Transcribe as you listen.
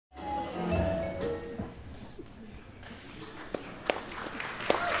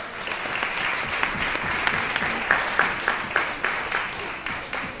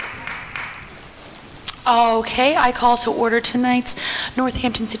Okay, I call to order tonight's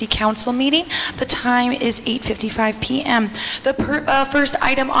Northampton City Council meeting. The time is 8:55 p.m. The first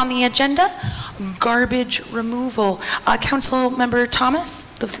item on the agenda, garbage removal. Council Member Thomas,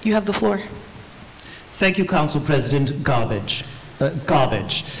 you have the floor. Thank you, Council President. Garbage.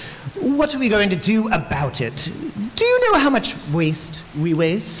 Garbage. What are we going to do about it? Do you know how much waste we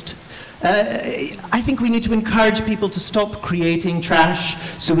waste? I think we need to encourage people to stop creating trash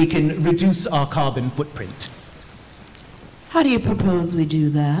so we can reduce our carbon footprint. How do you propose we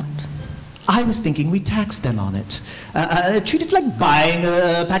do that? I was thinking we tax them on it. Treat it like buying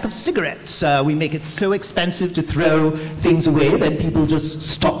a pack of cigarettes. We make it so expensive to throw things away that people just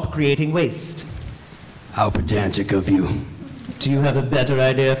stop creating waste. How pedantic of you. Do you have a better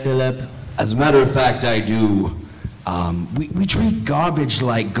idea, Philip? As a matter of fact, I do. We treat garbage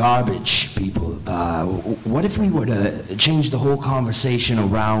like garbage, people. What if we were to change the whole conversation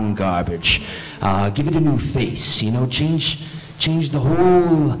around garbage? Give it a new face, you know, change the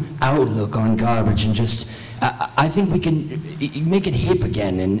whole outlook on garbage and just, I think we can make it hip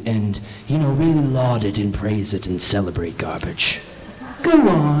again and, you know, really laud it and praise it and celebrate garbage. Go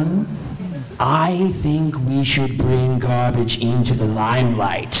on. I think we should bring garbage into the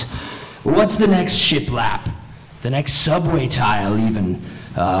limelight. What's the next shiplap? The next subway tile, even.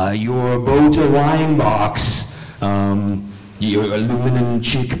 Your Bota wine box. Your aluminum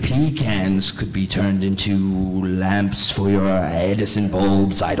chickpea cans could be turned into lamps for your Edison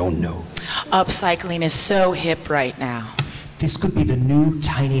bulbs. I don't know. Upcycling is so hip right now. This could be the new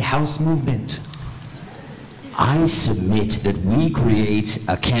tiny house movement. I submit that we create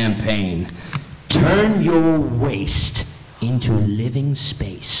a campaign. Turn your waste into living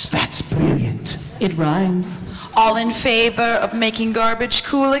space. That's brilliant. It rhymes. All in favor of making garbage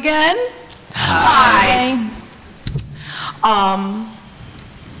cool again? Aye.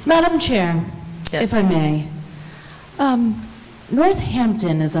 Madam Chair, yes. If I may,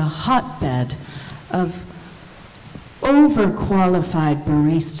 Northampton is a hotbed of overqualified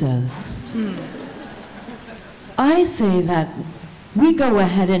baristas. I say that we go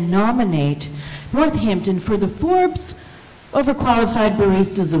ahead and nominate Northampton for the Forbes Overqualified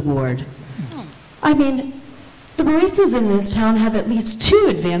Baristas Award. I mean, the baristas in this town have at least 2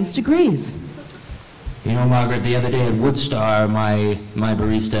 advanced degrees. You know, Margaret, the other day at Woodstar, my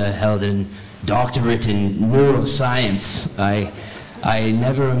barista held a doctorate in neuroscience. I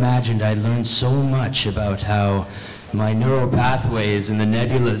never imagined I'd learn so much about how my neural pathways and the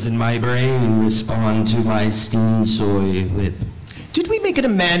nebulas in my brain respond to my steamed soy whip. Did we make it a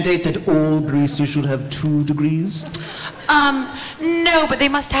mandate that all baristas should have 2 degrees? No, but they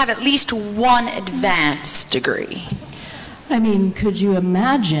must have at least 1 advanced degree. I mean, could you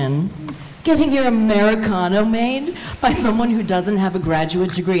imagine getting your Americano made by someone who doesn't have a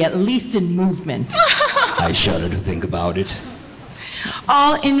graduate degree, at least in movement? I shudder to think about it.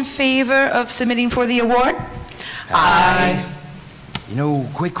 All in favor of submitting for the award? Aye. You know,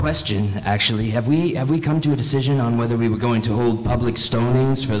 quick question, actually. Have we come to a decision on whether we were going to hold public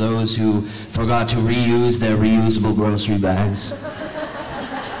stonings for those who forgot to reuse their reusable grocery bags?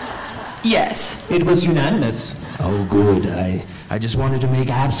 Yes. It was unanimous. Oh, good. I just wanted to make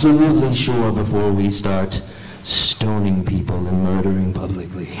absolutely sure before we start stoning people and murdering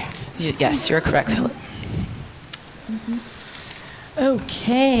publicly. Yes, you're correct, Philip.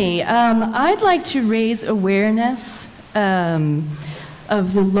 Okay, I'd like to raise awareness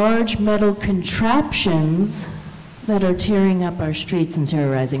of the large metal contraptions that are tearing up our streets and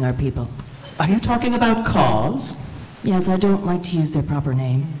terrorizing our people. Are you talking about cars? Yes, I don't like to use their proper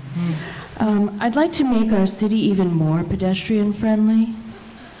name. I'd like to make our city even more pedestrian-friendly.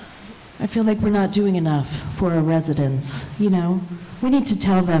 I feel like we're not doing enough for our residents, you know? We need to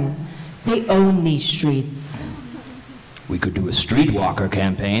tell them they own these streets. We could do a streetwalker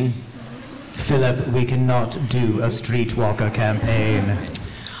campaign. Philip, we cannot do a streetwalker campaign.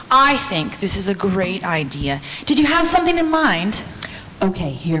 I think this is a great idea. Did you have something in mind?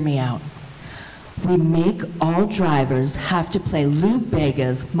 Okay, hear me out. We make all drivers have to play Lou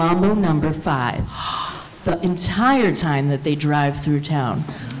Bega's Mambo No. 5 the entire time that they drive through town.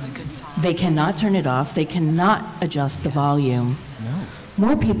 That's a good song. They cannot turn it off. They cannot adjust the volume. No.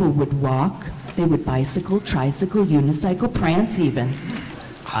 More people would walk. They would bicycle, tricycle, unicycle, prance even.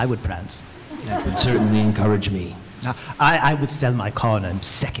 I would prance. That would certainly encourage me. I would sell my car in a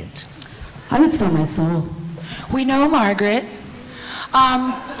second. I would sell my soul. We know, Margaret.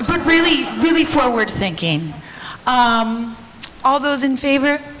 But really forward thinking. All those in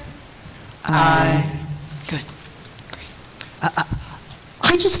favor? Aye. Good. Great.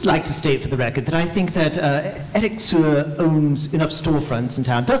 I'd just like to state for the record that I think that Eric Sewer owns enough storefronts in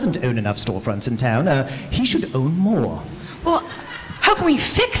town, doesn't own enough storefronts in town. He should own more. Well, how can we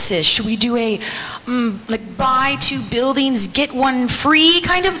fix this? Should we do a, like, buy 2 buildings, get 1 free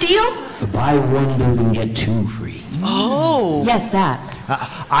kind of deal? Buy 1 building, get 2 free. Oh. Yes, that.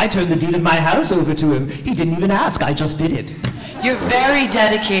 I turned the deed of my house over to him. He didn't even ask, I just did it. You're very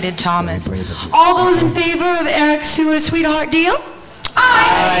dedicated, Thomas. All those in favor of Eric Sewer's sweetheart deal?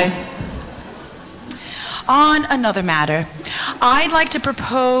 Aye. On another matter, I'd like to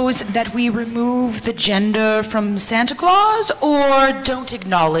propose that we remove the gender from Santa Claus or don't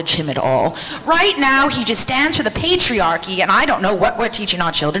acknowledge him at all. Right now, he just stands for the patriarchy, and I don't know what we're teaching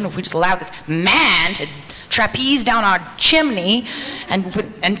our children if we just allow this man to trapeze down our chimney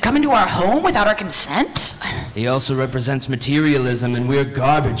and come into our home without our consent. He also represents materialism, and we're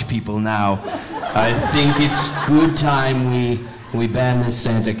garbage people now. I think it's good time we ban this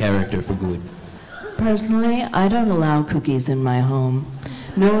Santa character for good. Personally, I don't allow cookies in my home.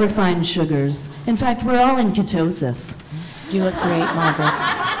 No refined sugars. In fact, we're all in ketosis. You look great, Margaret.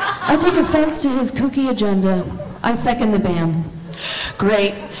 I take offense to his cookie agenda. I second the ban.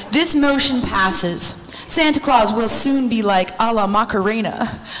 Great. This motion passes. Santa Claus will soon be like a la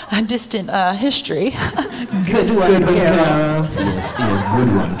Macarena, a distant history. Good one, Carol. Yes,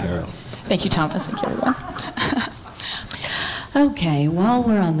 good one, Carol. Thank you, Thomas. Thank you, everyone. Okay, while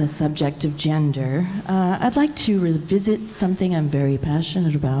we're on the subject of gender, I'd like to revisit something I'm very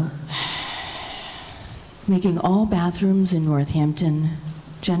passionate about. Making all bathrooms in Northampton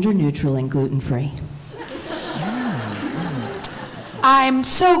gender neutral and gluten-free. I'm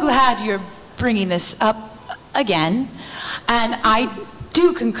so glad you're bringing this up again, and I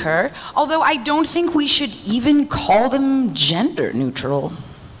do concur, although I don't think we should even call them gender neutral.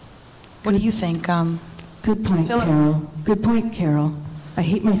 What do you think? Good point, Philip? Carol. Good point, Carol. I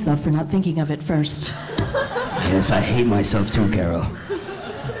hate myself for not thinking of it first. Yes, I hate myself too, Carol.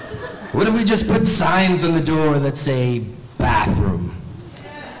 What if we just put signs on the door that say, bathroom,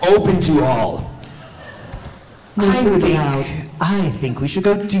 open to all? I think we should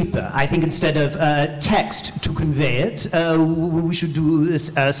go deeper. I think instead of text to convey it, we should do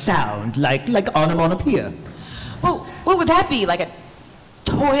sound, like onomatopoeia. Well, what would that be? Like a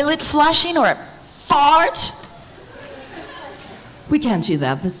toilet flushing or a fart? We can't do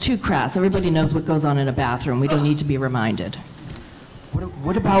that. That's too crass. Everybody knows what goes on in a bathroom. We don't need to be reminded.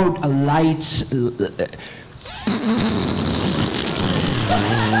 What about a light...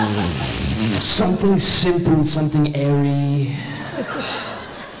 something simple, something airy.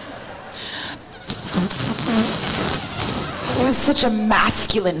 It was such a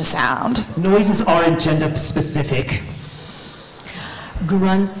masculine sound. Noises aren't gender specific.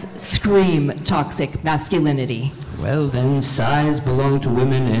 Grunts scream toxic masculinity. Well, then sighs belong to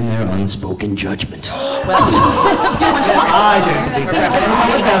women in their unspoken judgment. Well, you want to talk? I don't think that's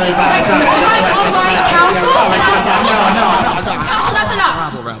Council, that's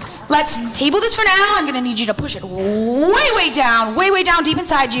enough. Let's table this for now. I'm going to need you to push it way down deep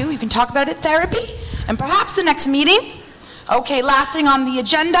inside you. You can talk about it therapy, and perhaps the next meeting. Okay, last thing on the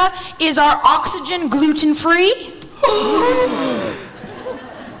agenda is our oxygen gluten-free.